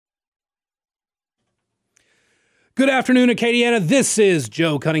Good afternoon, Acadiana. This is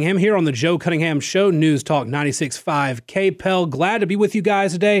Joe Cunningham here on the Joe Cunningham Show, News Talk 96.5 KPEL. Glad to be with you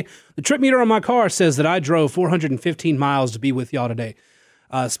guys today. The trip meter on my car says that I drove 415 miles to be with y'all today.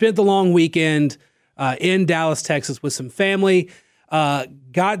 Spent the long weekend in Dallas, Texas with some family.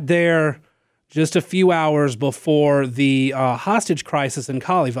 Got there just a few hours before the hostage crisis in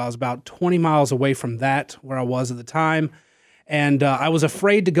Kaliv. I was about 20 miles away from that, where I was at the time. And I was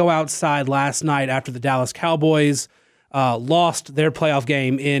afraid to go outside last night after the Dallas Cowboys lost their playoff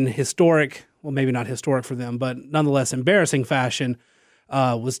game in historic, well, maybe not historic for them, but nonetheless embarrassing fashion.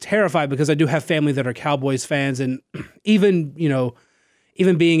 Was terrified because I do have family that are Cowboys fans, and even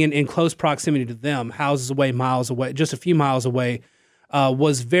being in close proximity to them, houses away, miles away, just a few miles away,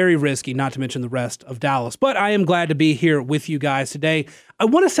 was very risky, not to mention the rest of Dallas. But I am glad to be here with you guys today. I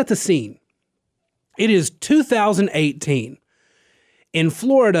want to set the scene. It is 2018. In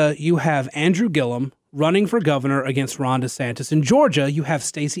Florida, you have Andrew Gillum running for governor against Ron DeSantis. In Georgia, you have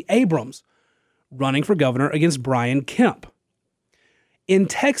Stacey Abrams running for governor against Brian Kemp. In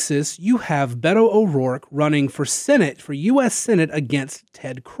Texas, you have Beto O'Rourke running for Senate, for U.S. Senate against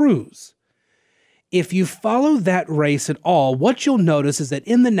Ted Cruz. If you follow that race at all, what you'll notice is that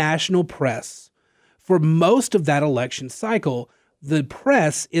in the national press, for most of that election cycle, the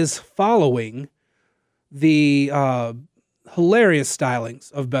press is following the hilarious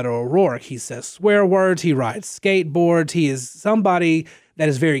stylings of Beto O'Rourke. He says swear words, he rides skateboards, he is somebody that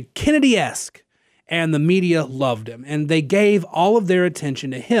is very Kennedy-esque, and the media loved him. And they gave all of their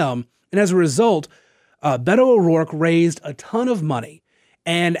attention to him, and as a result, Beto O'Rourke raised a ton of money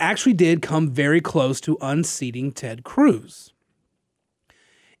and actually did come very close to unseating Ted Cruz.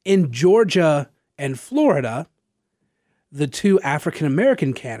 In Georgia and Florida, the two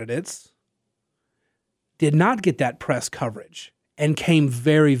African-American candidates did not get that press coverage and came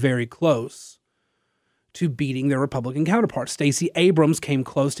very, very close to beating their Republican counterparts. Stacey Abrams came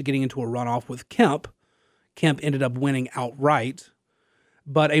close to getting into a runoff with Kemp. Kemp ended up winning outright,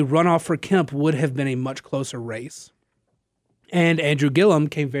 but a runoff for Kemp would have been a much closer race. And Andrew Gillum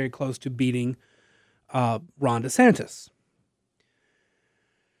came very close to beating Ron DeSantis.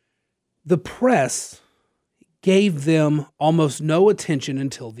 The press gave them almost no attention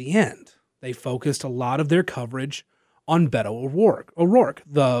until the end. They focused a lot of their coverage on Beto O'Rourke,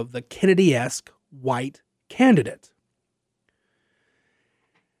 the Kennedy-esque white candidate.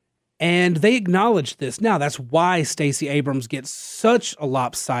 And they acknowledged this. Now, that's why Stacey Abrams gets such a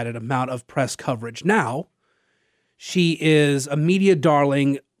lopsided amount of press coverage now. She is a media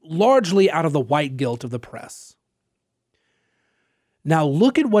darling, largely out of the white guilt of the press. Now,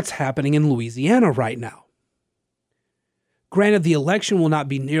 look at what's happening in Louisiana right now. Granted, the election will not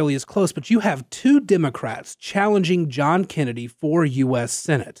be nearly as close, but you have two Democrats challenging John Kennedy for U.S.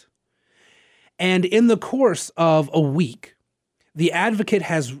 Senate. And in the course of a week, the Advocate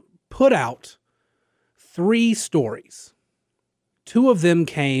has put out 3 stories. 2 of them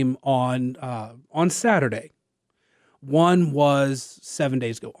came on Saturday. One was 7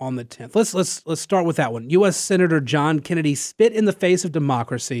 days ago, on the 10th. Let's start with that one. U.S. Senator John Kennedy spit in the face of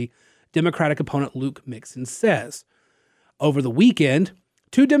democracy, Democratic opponent Luke Mixon says. Over the weekend,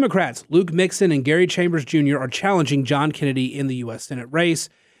 2 Democrats, Luke Mixon and Gary Chambers Jr., are challenging John Kennedy in the U.S. Senate race.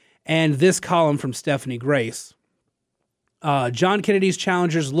 And this column from Stephanie Grace. John Kennedy's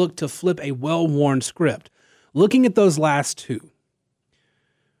challengers look to flip a well-worn script. Looking at those last 2.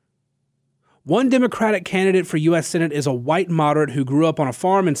 One Democratic candidate for U.S. Senate is a white moderate who grew up on a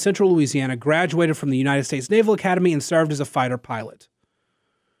farm in central Louisiana, graduated from the United States Naval Academy, and served as a fighter pilot.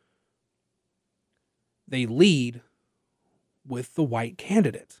 They lead with the white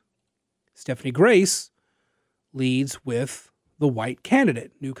candidate. Stephanie Grace leads with the white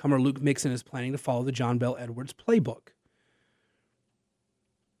candidate. Newcomer Luke Mixon is planning to follow the John Bel Edwards playbook.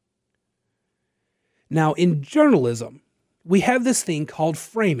 Now, in journalism, we have this thing called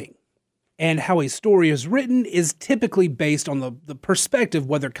framing, and how a story is written is typically based on the perspective,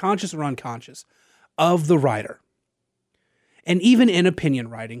 whether conscious or unconscious, of the writer. And even in opinion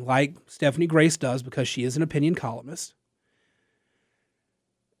writing, like Stephanie Grace does because she is an opinion columnist,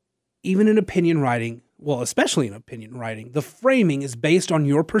 even in opinion writing, well, especially in opinion writing, the framing is based on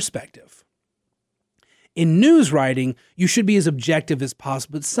your perspective. In news writing, you should be as objective as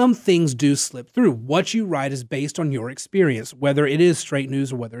possible, but some things do slip through. What you write is based on your experience, whether it is straight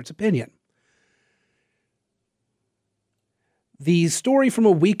news or whether it's opinion. The story from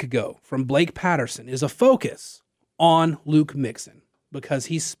a week ago from Blake Patterson is a focus on Luke Mixon because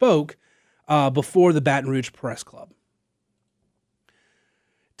he spoke before the Baton Rouge Press Club.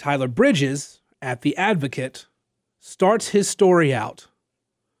 Tyler Bridges at The Advocate starts his story out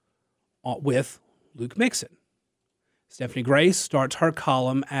with Luke Mixon. Stephanie Grace starts her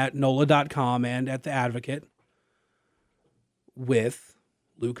column at NOLA.com and at The Advocate with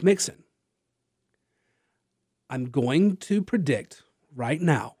Luke Mixon. I'm going to predict right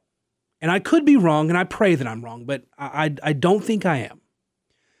now, and I could be wrong, and I pray that I'm wrong, but I don't think I am.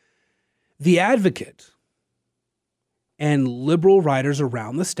 The Advocate and liberal writers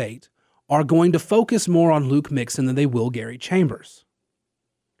around the state are going to focus more on Luke Mixon than they will Gary Chambers.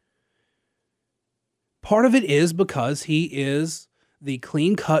 Part of it is because he is the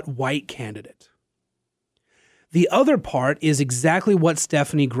clean-cut white candidate. The other part is exactly what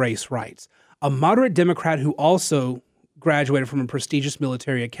Stephanie Grace writes, a moderate Democrat who also graduated from a prestigious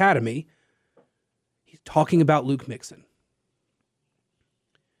military academy. He's talking about Luke Mixon.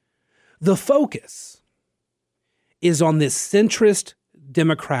 The focus is on this centrist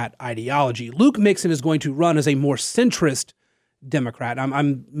Democrat ideology. Luke Mixon is going to run as a more centrist Democrat.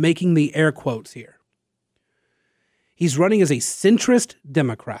 I'm making the air quotes here. He's running as a centrist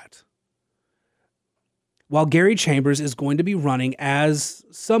Democrat, while Gary Chambers is going to be running as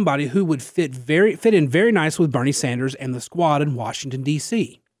somebody who would fit in very nice with Bernie Sanders and the squad in Washington,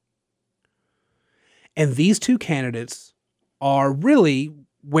 D.C. And these two candidates are really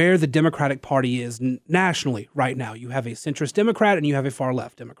where the Democratic Party is nationally right now. You have a centrist Democrat and you have a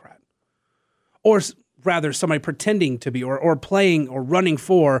far-left Democrat. Or rather, somebody pretending to be or playing or running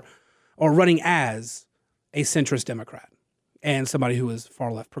for or running as a centrist Democrat and somebody who is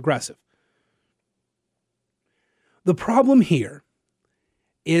far-left progressive. The problem here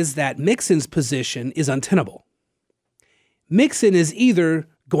is that Mixon's position is untenable. Mixon is either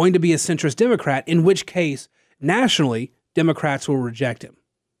going to be a centrist Democrat, in which case, nationally, Democrats will reject him.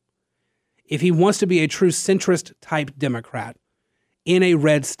 If he wants to be a true centrist-type Democrat in a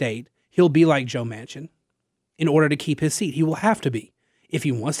red state, he'll be like Joe Manchin in order to keep his seat. He will have to be. If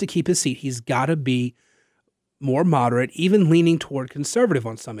he wants to keep his seat, he's got to be more moderate, even leaning toward conservative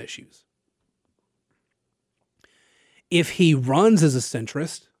on some issues. If he runs as a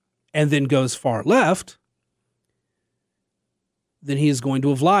centrist and then goes far left, then he is going to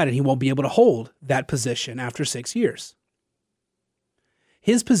have lied and he won't be able to hold that position after 6 years.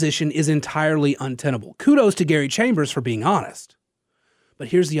 His position is entirely untenable. Kudos to Gary Chambers for being honest. But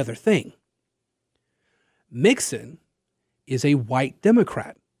here's the other thing. Mixon is a white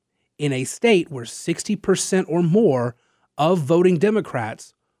Democrat in a state where 60% or more of voting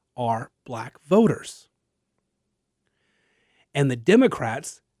Democrats are black voters. And the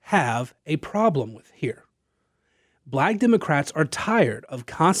Democrats have a problem with here. Black Democrats are tired of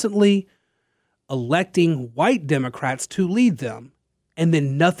constantly electing white Democrats to lead them and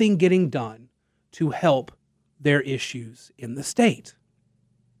then nothing getting done to help their issues in the state.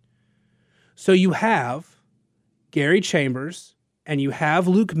 So you have Gary Chambers and you have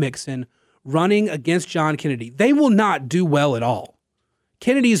Luke Mixon running against John Kennedy. They will not do well at all.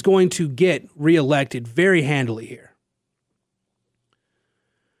 Kennedy is going to get reelected very handily here.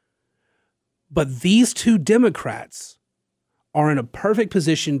 But these two Democrats are in a perfect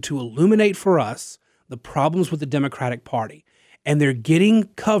position to illuminate for us the problems with the Democratic Party. And they're getting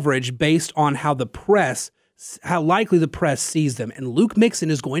coverage based on how likely the press sees them. And Luke Mixon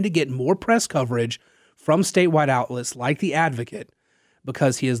is going to get more press coverage from statewide outlets like The Advocate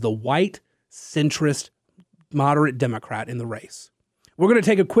because he is the white, centrist, moderate Democrat in the race. We're going to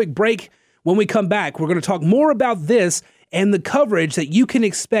take a quick break. When we come back, we're going to talk more about this and the coverage that you can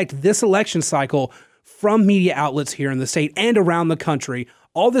expect this election cycle from media outlets here in the state and around the country.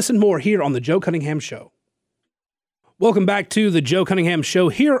 All this and more here on The Joe Cunningham Show. Welcome back to The Joe Cunningham Show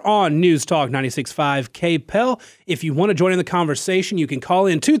here on News Talk 96.5 KPEL. If you want to join in the conversation, you can call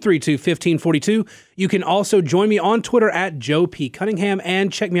in 232-1542. You can also join me on Twitter at Joe P. Cunningham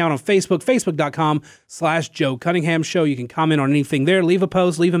and check me out on Facebook, facebook.com/Joe Cunningham Show. You can comment on anything there, leave a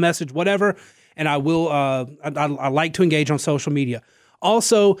post, leave a message, whatever. And I will, I like to engage on social media.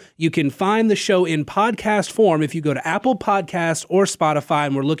 Also, you can find the show in podcast form if you go to Apple Podcasts or Spotify,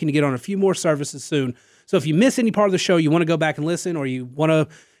 and we're looking to get on a few more services soon. So if you miss any part of the show, you want to go back and listen, or you want to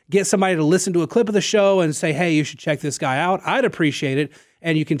get somebody to listen to a clip of the show and say, hey, you should check this guy out, I'd appreciate it.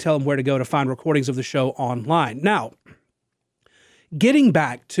 And you can tell them where to go to find recordings of the show online. Now, getting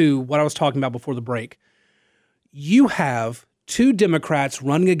back to what I was talking about before the break, you have two Democrats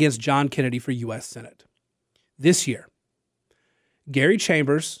running against John Kennedy for U.S. Senate this year. Gary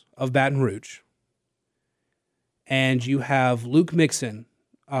Chambers of Baton Rouge, and you have Luke Mixon,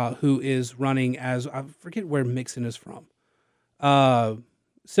 who is running as, I forget where Mixon is from,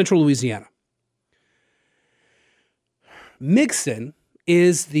 Central Louisiana. Mixon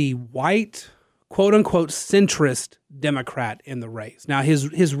is the white, quote-unquote, centrist Democrat in the race. Now,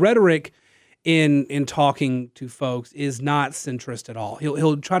 his rhetoric in talking to folks is not centrist at all.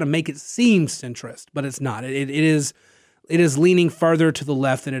 He'll try to make it seem centrist, but it's not. It is leaning further to the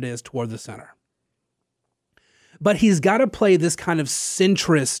left than it is toward the center. But he's got to play this kind of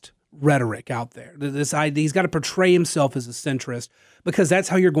centrist rhetoric out there. This idea, he's got to portray himself as a centrist because that's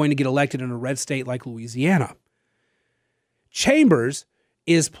how you're going to get elected in a red state like Louisiana. Chambers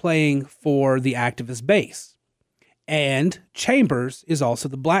is playing for the activist base. And Chambers is also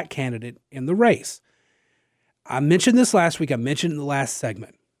the black candidate in the race. I mentioned this last week. I mentioned in the last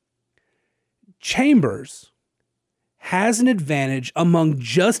segment. Chambers has an advantage among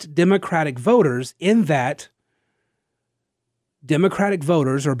just Democratic voters in that Democratic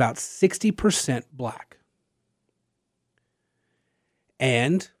voters are about 60% black.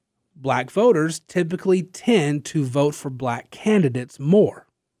 And black voters typically tend to vote for black candidates more.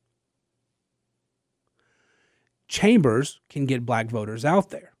 Chambers can get black voters out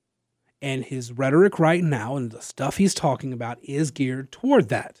there. And his rhetoric right now and the stuff he's talking about is geared toward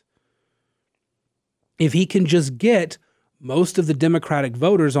that. If he can just get most of the Democratic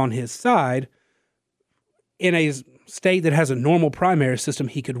voters on his side in a state that has a normal primary system,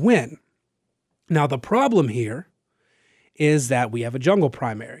 he could win. Now, the problem here is that we have a jungle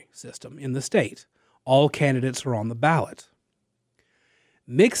primary system in the state. All candidates are on the ballot.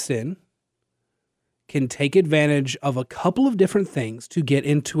 Mixon can take advantage of a couple of different things to get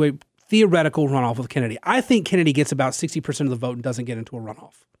into a theoretical runoff with Kennedy. I think Kennedy gets about 60% of the vote and doesn't get into a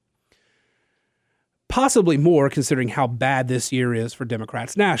runoff. Possibly more, considering how bad this year is for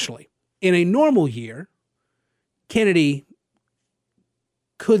Democrats nationally. In a normal year, Kennedy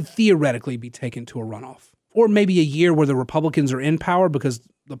could theoretically be taken to a runoff. Or maybe a year where the Republicans are in power because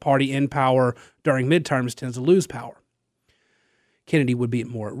the party in power during midterms tends to lose power. Kennedy would be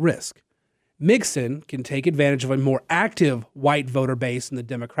more at risk. Mixon can take advantage of a more active white voter base in the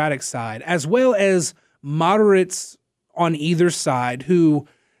Democratic side, as well as moderates on either side who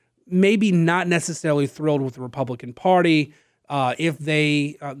maybe not necessarily thrilled with the Republican Party. There's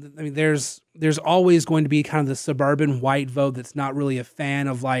always going to be kind of the suburban white vote that's not really a fan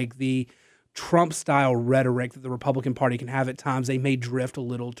of like the Trump-style rhetoric that the Republican Party can have at times. They may drift a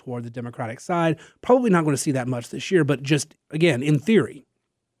little toward the Democratic side. Probably not going to see that much this year, but just, again, in theory.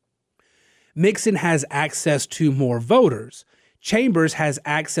 Mixon has access to more voters. Chambers has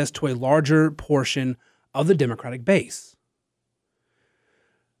access to a larger portion of the Democratic base.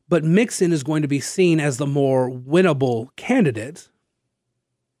 But Mixon is going to be seen as the more winnable candidate,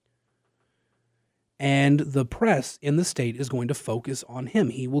 and the press in the state is going to focus on him.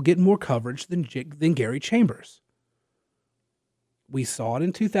 He will get more coverage than Gary Chambers. We saw it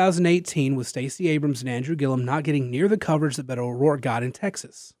in 2018 with Stacey Abrams and Andrew Gillum not getting near the coverage that Beto O'Rourke got in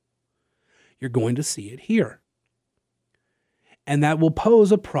Texas. You're going to see it here. And that will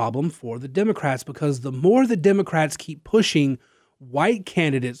pose a problem for the Democrats because the more the Democrats keep pushing white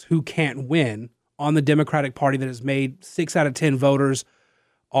candidates who can't win on the Democratic Party that has made 6 out of 10 voters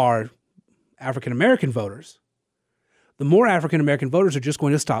are African-American voters, the more African-American voters are just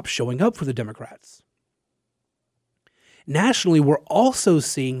going to stop showing up for the Democrats. Nationally, we're also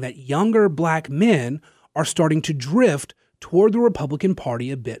seeing that younger black men are starting to drift toward the Republican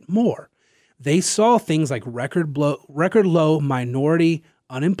Party a bit more. They saw things like record low minority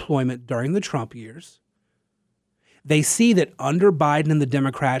unemployment during the Trump years. They see that under Biden and the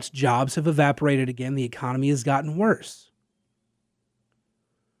Democrats, jobs have evaporated again. The economy has gotten worse.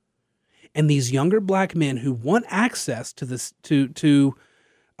 And these younger black men who want access to this,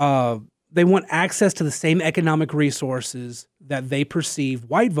 they want access to the same economic resources that they perceive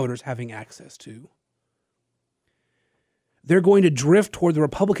white voters having access to. They're going to drift toward the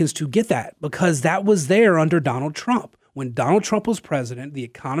Republicans to get that because that was there under Donald Trump. When Donald Trump was president, the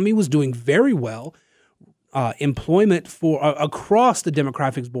economy was doing very well. Employment for across the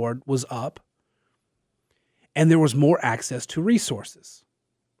demographics board was up, and there was more access to resources.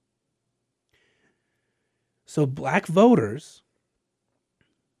 So black voters,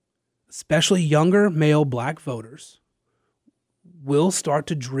 especially younger male black voters, will start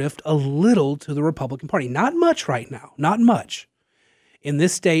to drift a little to the Republican Party. Not much right now, not much. In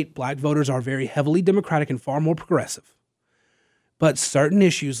this state, black voters are very heavily Democratic and far more progressive. But certain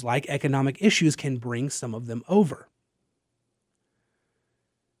issues like economic issues can bring some of them over.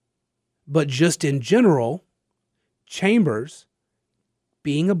 But just in general, Chambers,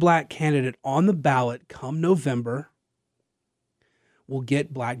 being a black candidate on the ballot come November, will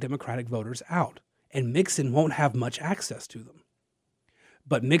get black Democratic voters out. And Mixon won't have much access to them.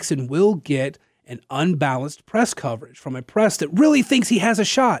 But Mixon will get an unbalanced press coverage from a press that really thinks he has a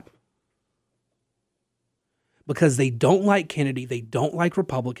shot. because they don't like Kennedy, they don't like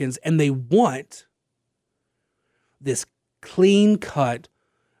Republicans, and they want this clean-cut,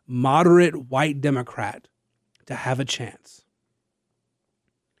 moderate white Democrat to have a chance.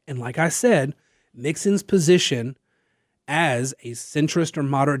 And like I said, Nixon's position as a centrist or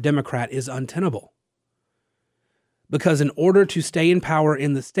moderate Democrat is untenable. Because in order to stay in power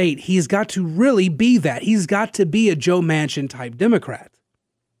in the state, he's got to really be that. He's got to be a Joe Manchin type Democrat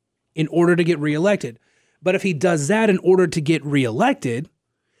in order to get reelected. But if he does that in order to get reelected,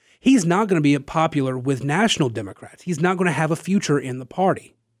 he's not going to be popular with national Democrats. He's not going to have a future in the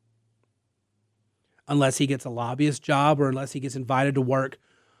party. Unless he gets a lobbyist job or unless he gets invited to work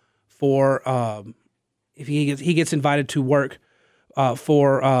for, if he gets invited to work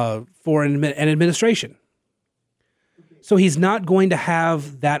for an administration. So he's not going to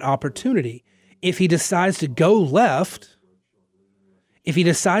have that opportunity. If he decides to go left, if he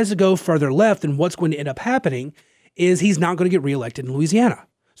decides to go further left, then what's going to end up happening is he's not going to get reelected in Louisiana.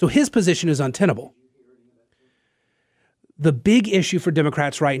 So his position is untenable. The big issue for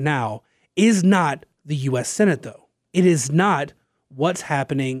Democrats right now is not the U.S. Senate, though. It is not what's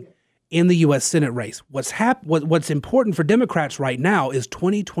happening in the U.S. Senate race. What's important for Democrats right now is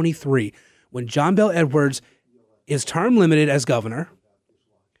 2023, when John Bel Edwards is term limited as governor.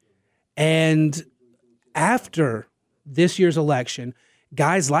 And after this year's election,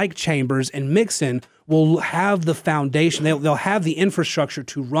 guys like Chambers and Mixon will have the foundation. They'll have the infrastructure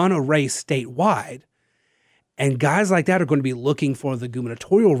to run a race statewide. And guys like that are going to be looking for the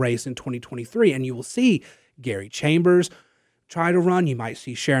gubernatorial race in 2023. And you will see Gary Chambers try to run. You might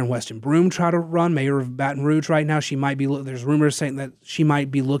see Sharon Weston Broome try to run, mayor of Baton Rouge right now. There's rumors saying that she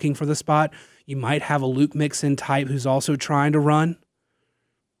might be looking for the spot. You might have a Luke Mixon type who's also trying to run.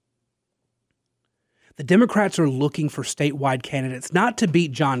 The Democrats are looking for statewide candidates, not to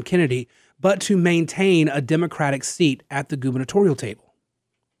beat John Kennedy, but to maintain a Democratic seat at the gubernatorial table.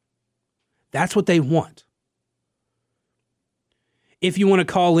 That's what they want. If you want to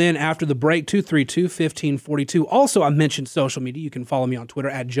call in after the break, 232-1542. Also, I mentioned social media. You can follow me on Twitter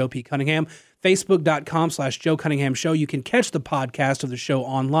at Joe P. Cunningham, Facebook.com/Joe Cunningham Show. You can catch the podcast of the show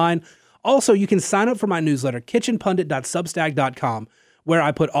online. Also, you can sign up for my newsletter, kitchenpundit.substack.com, where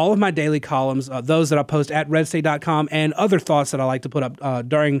I put all of my daily columns, those that I post at redstate.com, and other thoughts that I like to put up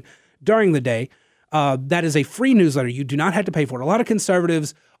during the day. That is a free newsletter. You do not have to pay for it. A lot of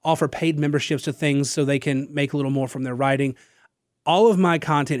conservatives offer paid memberships to things so they can make a little more from their writing. All of my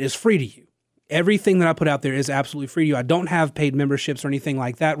content is free to you. Everything that I put out there is absolutely free to you. I don't have paid memberships or anything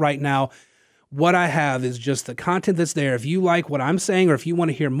like that right now. What I have is just the content that's there. If you like what I'm saying, or if you want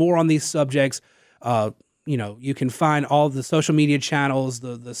to hear more on these subjects, you can find all of the social media channels,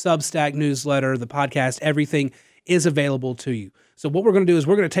 the Substack newsletter, the podcast, everything is available to you. So what we're going to do is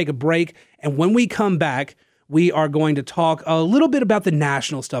we're going to take a break. And when we come back, we are going to talk a little bit about the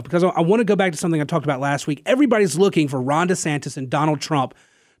national stuff, because I want to go back to something I talked about last week. Everybody's looking for Ron DeSantis and Donald Trump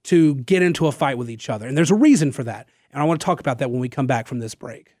to get into a fight with each other. And there's a reason for that. And I want to talk about that when we come back from this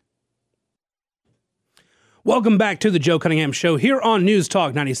break. Welcome back to the Joe Cunningham Show here on News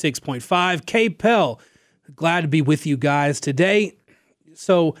Talk 96.5. KPEL, glad to be with you guys today.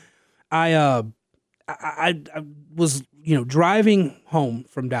 So I was driving home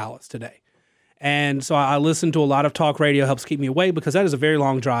from Dallas today, and so I listened to a lot of talk radio. Helps keep me awake because that is a very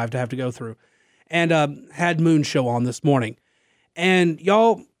long drive to have to go through. And had Moon Show on this morning, and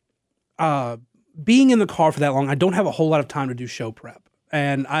y'all, being in the car for that long, I don't have a whole lot of time to do show prep.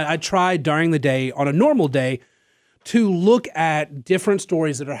 And I tried during the day, on a normal day, to look at different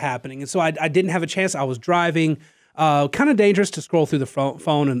stories that are happening. And so I didn't have a chance. I was driving. Kind of dangerous to scroll through the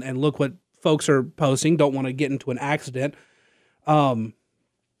phone and look what folks are posting. Don't want to get into an accident. But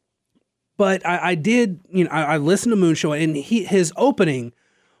I did, I listened to Moon Show, and his opening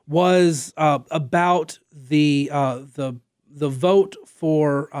was about the vote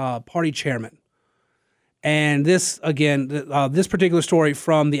for party chairman. And this, again, this particular story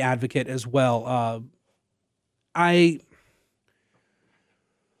from The Advocate as well. I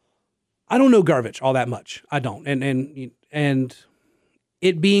don't know garbage all that much. I don't. And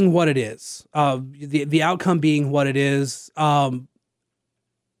it being what it is, the outcome being what it is, I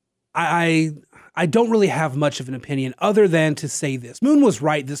don't really have much of an opinion other than to say this. Moon was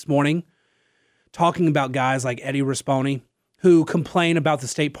right this morning talking about guys like Eddie Rispone who complain about the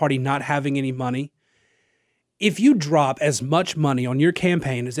state party not having any money. If you drop as much money on your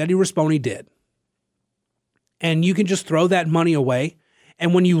campaign as Eddie Rispone did, and you can just throw that money away,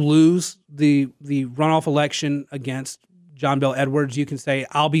 and when you lose the runoff election against John Bel Edwards, you can say,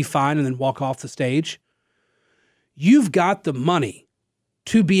 I'll be fine, and then walk off the stage. You've got the money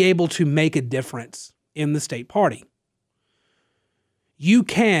to be able to make a difference in the state party. You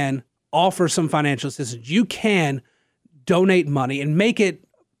can offer some financial assistance. You can donate money and make it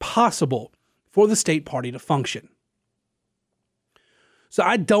possible for the state party to function. So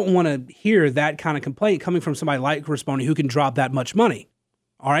I don't want to hear that kind of complaint coming from somebody like Rispone who can drop that much money.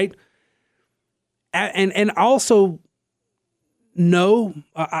 All right. And also know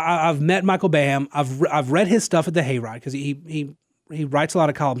I've met Michael Boeheim. I've read his stuff at the Hayride because he writes a lot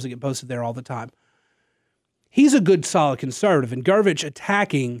of columns that get posted there all the time. He's a good, solid conservative, and Gervich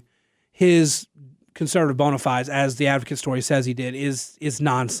attacking his conservative bona fides, as the Advocate story says he did, is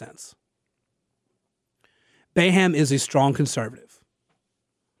nonsense. Boeheim is a strong conservative,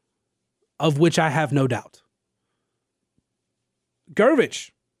 of which I have no doubt.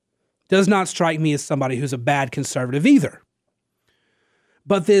 Gervich does not strike me as somebody who's a bad conservative either.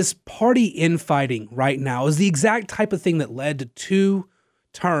 But this party infighting right now is the exact type of thing that led to 2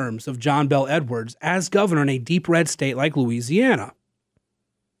 terms of John Bel Edwards as governor in a deep red state like Louisiana.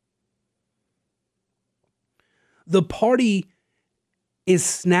 The party is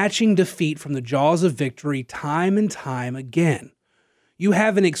snatching defeat from the jaws of victory time and time again. You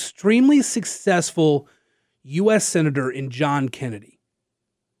have an extremely successful U.S. Senator in John Kennedy.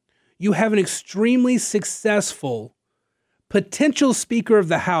 You have an extremely successful potential Speaker of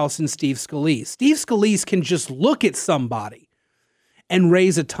the House in Steve Scalise. Steve Scalise can just look at somebody and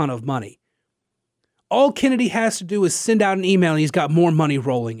raise a ton of money. All Kennedy has to do is send out an email and he's got more money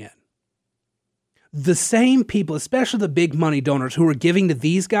rolling in. The same people, especially the big money donors who are giving to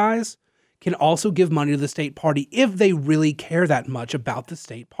these guys, can also give money to the state party if they really care that much about the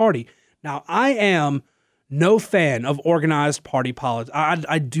state party. Now, I am no fan of organized party politics.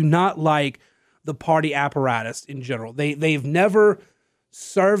 I do not like the party apparatus in general. They've never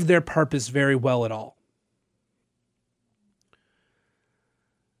served their purpose very well at all.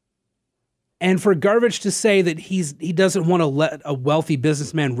 And for Gervich to say that he doesn't want to let a wealthy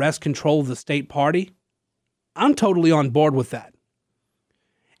businessman wrest control of the state party, I'm totally on board with that.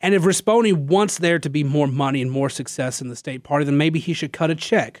 And if Rispone wants there to be more money and more success in the state party, then maybe he should cut a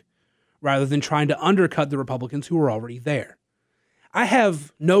check rather than trying to undercut the Republicans who are already there. I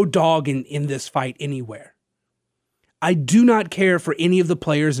have no dog in this fight anywhere. I do not care for any of the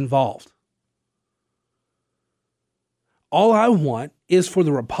players involved. All I want is for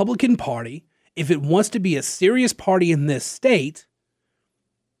the Republican Party, if it wants to be a serious party in this state,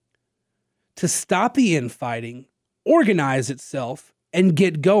 to stop the infighting, organize itself, and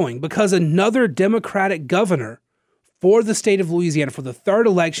get going, because another Democratic governor for the state of Louisiana for the 3rd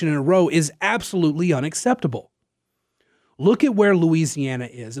election in a row is absolutely unacceptable. Look at where Louisiana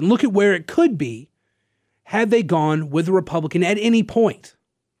is, and look at where it could be had they gone with a Republican at any point.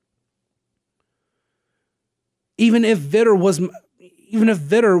 Even if Vitter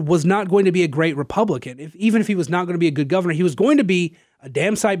was not going to be a great Republican, even if he was not going to be a good governor, he was going to be a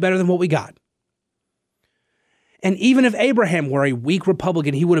damn sight better than what we got. And even if Abraham were a weak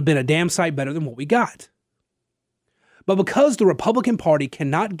Republican, he would have been a damn sight better than what we got. But because the Republican Party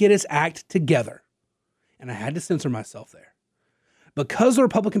cannot get its act together, and I had to censor myself there, because the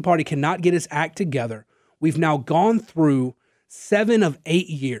Republican Party cannot get its act together, we've now gone through 7 of 8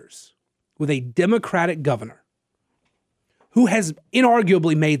 years with a Democratic governor who has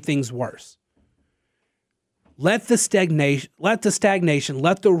inarguably made things worse. Let the stagnation, let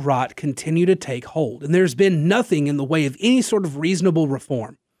the rot continue to take hold. And there's been nothing in the way of any sort of reasonable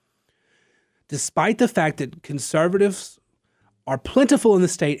reform. Despite the fact that conservatives are plentiful in the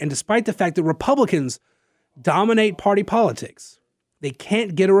state, and despite the fact that Republicans dominate party politics, they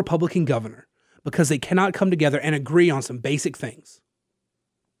can't get a Republican governor because they cannot come together and agree on some basic things.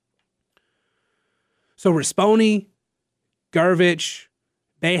 So Rispone, Gervich,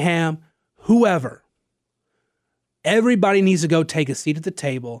 Boeheim, whoever, everybody needs to go take a seat at the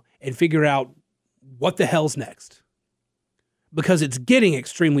table and figure out what the hell's next, because it's getting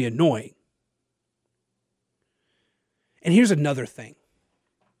extremely annoying. And here's another thing.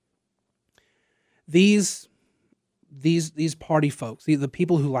 These party folks, the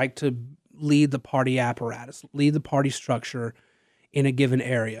people who like to lead the party apparatus, lead the party structure in a given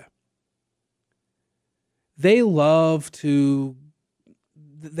area, they love to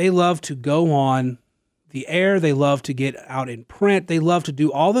go on the air. They love to get out in print. They love to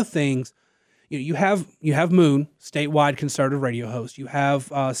do all the things. You have Moon, statewide conservative radio host. You have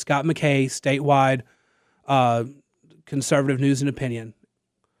Scott McKay, statewide conservative news and opinion.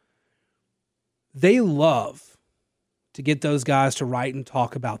 They love to get those guys to write and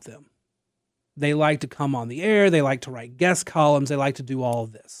talk about them. They like to come on the air. They like to write guest columns. They like to do all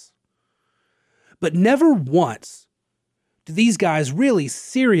of this. But never once do these guys really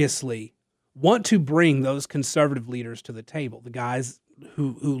seriously want to bring those conservative leaders to the table, the guys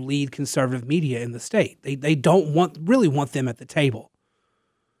who lead conservative media in the state. They don't really want them at the table.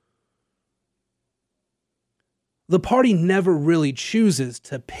 The party never really chooses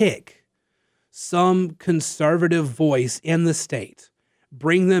to pick some conservative voice in the state,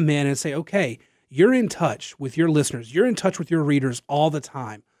 bring them in and say, okay, you're in touch with your listeners. You're in touch with your readers all the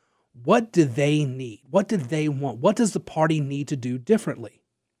time. What do they need? What do they want? What does the party need to do differently?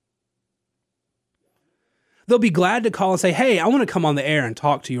 They'll be glad to call and say, hey, I want to come on the air and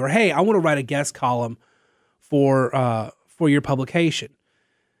talk to you. Or, hey, I want to write a guest column for your publication.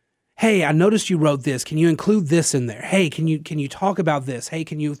 Hey, I noticed you wrote this. Can you include this in there? Hey, can you talk about this? Hey,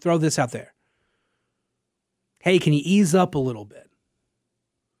 can you throw this out there? Hey, can you ease up a little bit?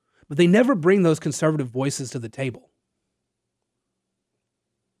 But they never bring those conservative voices to the table.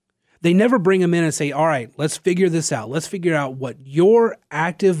 They never bring them in and say, all right, let's figure this out. Let's figure out what your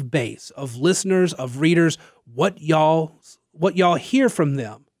active base of listeners, of readers, what y'all hear from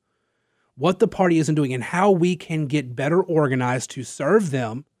them, what the party isn't doing, and how we can get better organized to serve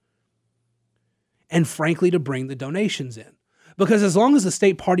them, and frankly, to bring the donations in. Because as long as the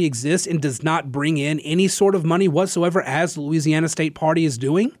state party exists and does not bring in any sort of money whatsoever, as the Louisiana State Party is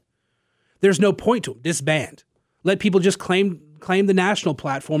doing, there's no point to them. Disband. Let people just claim the national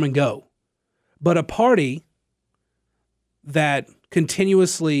platform and go. But a party that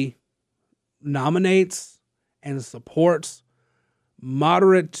continuously nominates and supports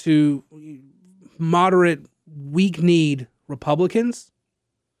moderate, weak-kneed Republicans,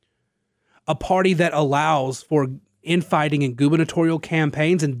 a party that allows for infighting in gubernatorial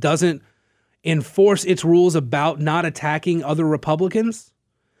campaigns and doesn't enforce its rules about not attacking other Republicans,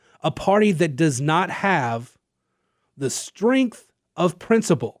 a party that does not have the strength of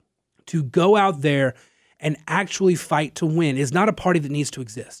principle to go out there and actually fight to win, is not a party that needs to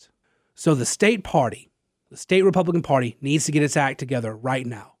exist. So the state party, the state Republican Party, needs to get its act together right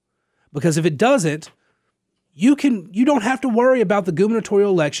now. Because if it doesn't, you don't have to worry about the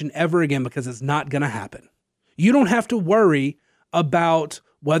gubernatorial election ever again, because it's not going to happen. You don't have to worry about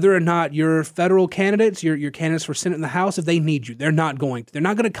whether or not your federal candidates, your candidates for Senate and the House, if they need you. They're not going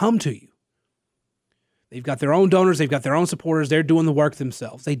to come to you. They've got their own donors. They've got their own supporters. They're doing the work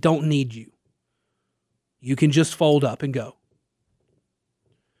themselves. They don't need you. You can just fold up and go.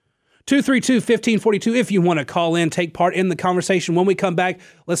 232-1542 if you want to call in, take part in the conversation. When we come back,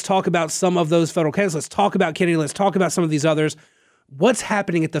 let's talk about some of those federal candidates. Let's talk about Kennedy. Let's talk about some of these others. What's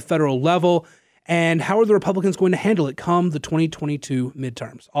happening at the federal level, and how are the Republicans going to handle it come the 2022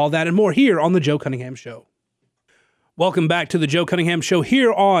 midterms? All that and more here on The Joe Cunningham Show. Welcome back to The Joe Cunningham Show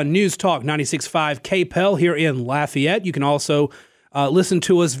here on News Talk 96.5 KPEL here in Lafayette. You can also listen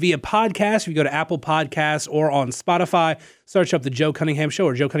to us via podcast. If you go to Apple Podcasts or on Spotify, search up The Joe Cunningham Show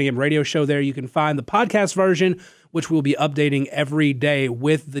or Joe Cunningham Radio Show there. You can find the podcast version, which we'll be updating every day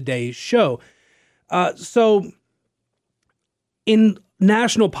with the day's show. So in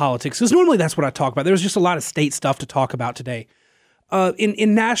national politics, because normally that's what I talk about. There's just a lot of state stuff to talk about today.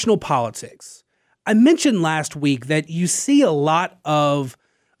 In national politics, I mentioned last week that you see a lot of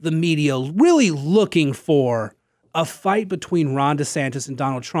the media really looking for a fight between Ron DeSantis and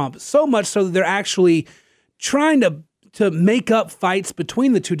Donald Trump, so much so that they're actually trying to make up fights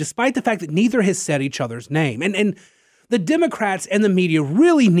between the two, despite the fact that neither has said each other's name. And the Democrats and the media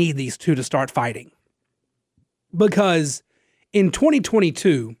really need these two to start fighting. Because in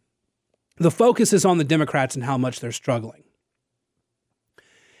 2022, the focus is on the Democrats and how much they're struggling.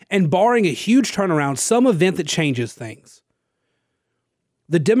 And barring a huge turnaround, some event that changes things,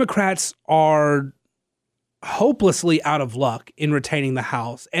 the Democrats are hopelessly out of luck in retaining the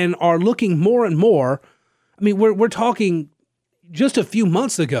House and are looking more and more. I mean, we're talking just a few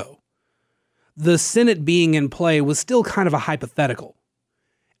months ago, the Senate being in play was still kind of a hypothetical.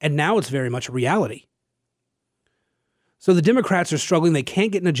 And now it's very much a reality. So the Democrats are struggling. They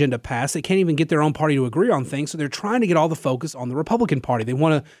can't get an agenda passed. They can't even get their own party to agree on things. So they're trying to get all the focus on the Republican Party. They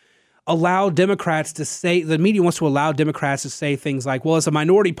want to allow Democrats to say, the media wants to allow Democrats to say things like, well, it's a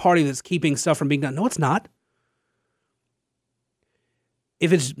minority party that's keeping stuff from being done. No, it's not.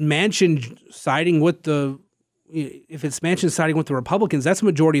 If it's Manchin siding with the Republicans, that's a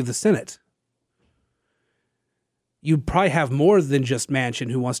majority of the Senate. You probably have more than just Manchin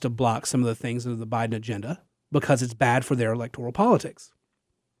who wants to block some of the things of the Biden agenda, because it's bad for their electoral politics.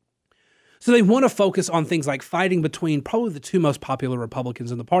 So they want to focus on things like fighting between probably the two most popular Republicans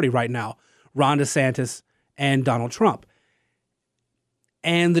in the party right now, Ron DeSantis and Donald Trump.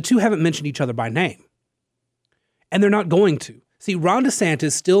 And the two haven't mentioned each other by name. And they're not going to. See, Ron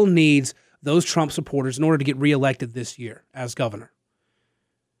DeSantis still needs those Trump supporters in order to get reelected this year as governor.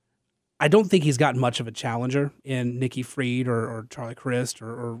 I don't think he's got much of a challenger in Nikki Fried or Charlie Crist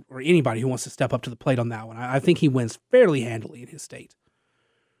or anybody who wants to step up to the plate on that one. I think he wins fairly handily in his state.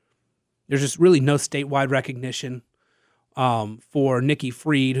 There's just really no statewide recognition for Nikki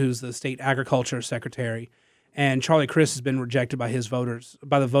Fried, who's the state agriculture secretary, and Charlie Crist has been rejected by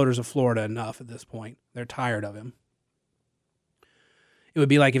the voters of Florida enough at this point. They're tired of him. It would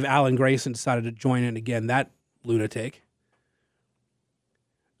be like if Alan Grayson decided to join in again, that lunatic.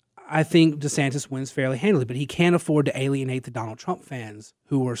 I think DeSantis wins fairly handily, but he can't afford to alienate the Donald Trump fans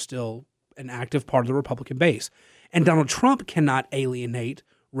who are still an active part of the Republican base. And Donald Trump cannot alienate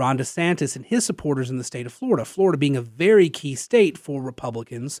Ron DeSantis and his supporters in the state of Florida, Florida being a very key state for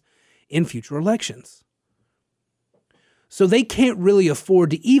Republicans in future elections. So they can't really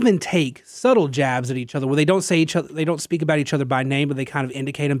afford to even take subtle jabs at each other where they don't speak about each other by name, but they kind of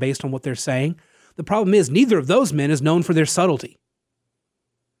indicate them based on what they're saying. The problem is neither of those men is known for their subtlety.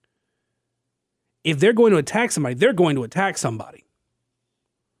 If they're going to attack somebody, they're going to attack somebody.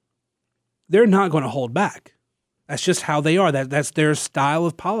 They're not going to hold back. That's just how they are. That's their style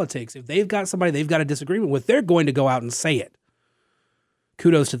of politics. If they've got somebody they've got a disagreement with, they're going to go out and say it.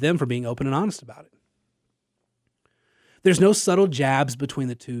 Kudos to them for being open and honest about it. There's no subtle jabs between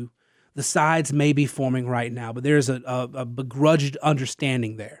the two. The sides may be forming right now, but there's a begrudged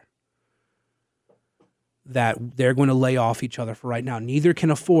understanding there that they're going to lay off each other for right now. Neither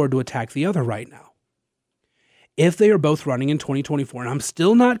can afford to attack the other right now. If they are both running in 2024, and I'm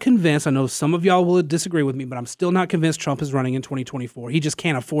still not convinced, I know some of y'all will disagree with me, but I'm still not convinced Trump is running in 2024. He just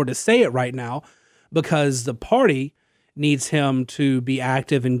can't afford to say it right now because the party needs him to be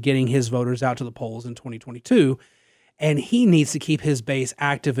active in getting his voters out to the polls in 2022, and he needs to keep his base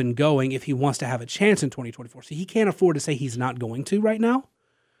active and going if he wants to have a chance in 2024. So he can't afford to say he's not going to right now.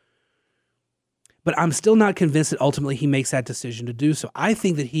 But I'm still not convinced that ultimately he makes that decision to do so. I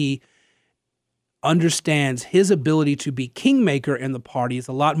think that he understands his ability to be kingmaker in the party is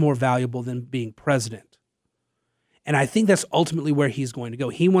a lot more valuable than being president. And I think that's ultimately where he's going to go.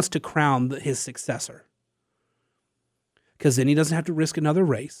 He wants to crown his successor. Because then he doesn't have to risk another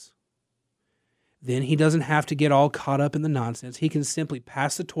race. Then he doesn't have to get all caught up in the nonsense. He can simply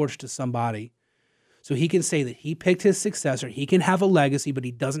pass the torch to somebody so he can say that he picked his successor. He can have a legacy, but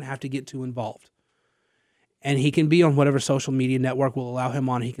he doesn't have to get too involved. And he can be on whatever social media network will allow him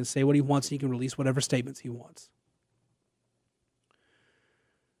on. He can say what he wants. He can release whatever statements he wants.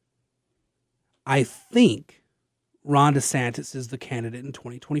 I think Ron DeSantis is the candidate in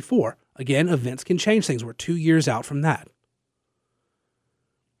 2024. Again, events can change things. We're 2 years out from that.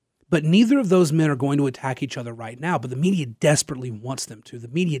 But neither of those men are going to attack each other right now, but the media desperately wants them to. The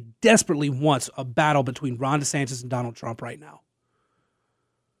media desperately wants a battle between Ron DeSantis and Donald Trump right now.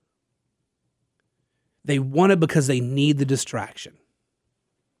 They want it because they need the distraction.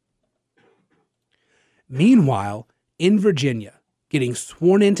 Meanwhile, in Virginia, getting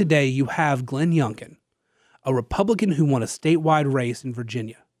sworn in today, you have Glenn Youngkin, a Republican who won a statewide race in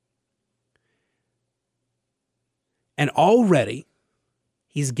Virginia. And already,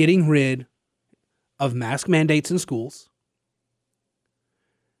 he's getting rid of mask mandates in schools.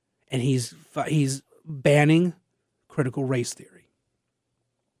 And he's banning critical race theory.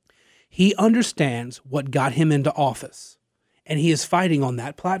 He understands what got him into office, and he is fighting on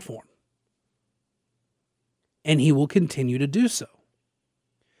that platform. And he will continue to do so.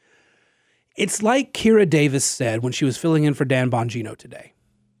 It's like Kira Davis said when she was filling in for Dan Bongino today.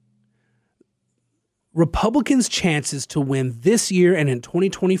 Republicans' chances to win this year and in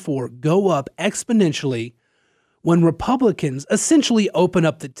 2024 go up exponentially when Republicans essentially open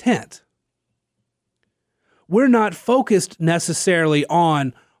up the tent. We're not focused necessarily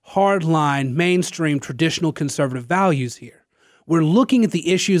on hardline, mainstream, traditional conservative values here. We're looking at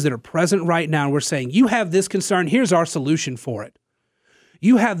the issues that are present right now, and we're saying, you have this concern, here's our solution for it.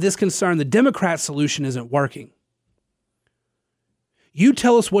 You have this concern, the Democrat solution isn't working. You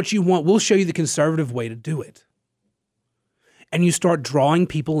tell us what you want, we'll show you the conservative way to do it. And you start drawing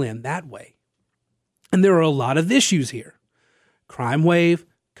people in that way. And there are a lot of issues here. Crime wave,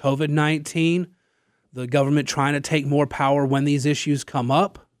 COVID-19, the government trying to take more power when these issues come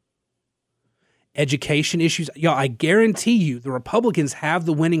up. Education issues. Y'all, I guarantee you the Republicans have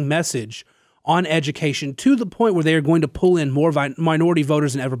the winning message on education to the point where they are going to pull in more minority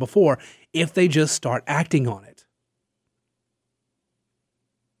voters than ever before if they just start acting on it.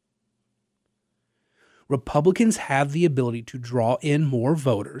 Republicans have the ability to draw in more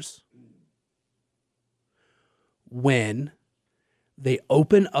voters when they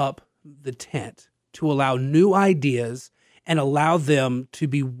open up the tent to allow new ideas and allow them to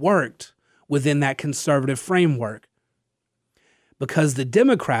be worked within that conservative framework. because the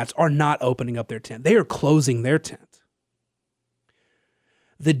Democrats are not opening up their tent. They are closing their tent.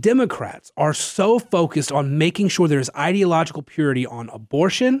 The Democrats are so focused on making sure there's ideological purity on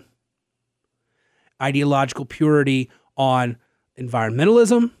abortion, ideological purity on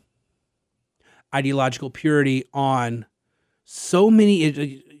environmentalism, ideological purity on so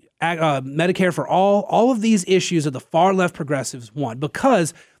many, Medicare for all of these issues that the far left progressives want,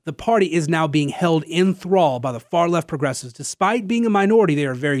 because the party is now being held in thrall by the far left progressives. Despite being a minority, they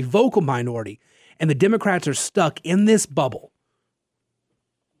are a very vocal minority, and the Democrats are stuck in this bubble.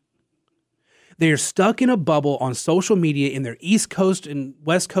 They are stuck in a bubble on social media in their East Coast and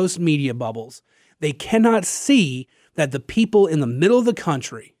West Coast media bubbles. They cannot see that the people in the middle of the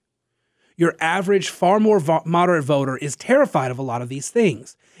country, your average, far more moderate voter, is terrified of a lot of these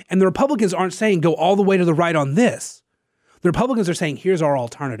things. And the Republicans aren't saying go all the way to the right on this. The Republicans are saying, here's our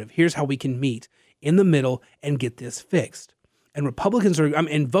alternative. Here's how we can meet in the middle and get this fixed. And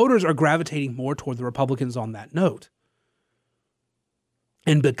voters are gravitating more toward the Republicans on that note.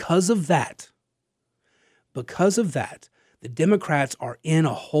 And because of that, the Democrats are in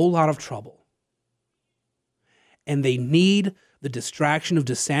a whole lot of trouble. And they need the distraction of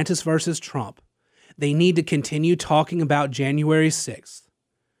DeSantis versus Trump. They need to continue talking about January 6th.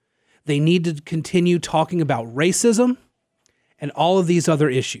 They need to continue talking about racism and all of these other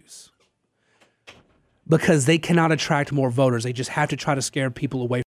issues, because they cannot attract more voters. They just have to try to scare people away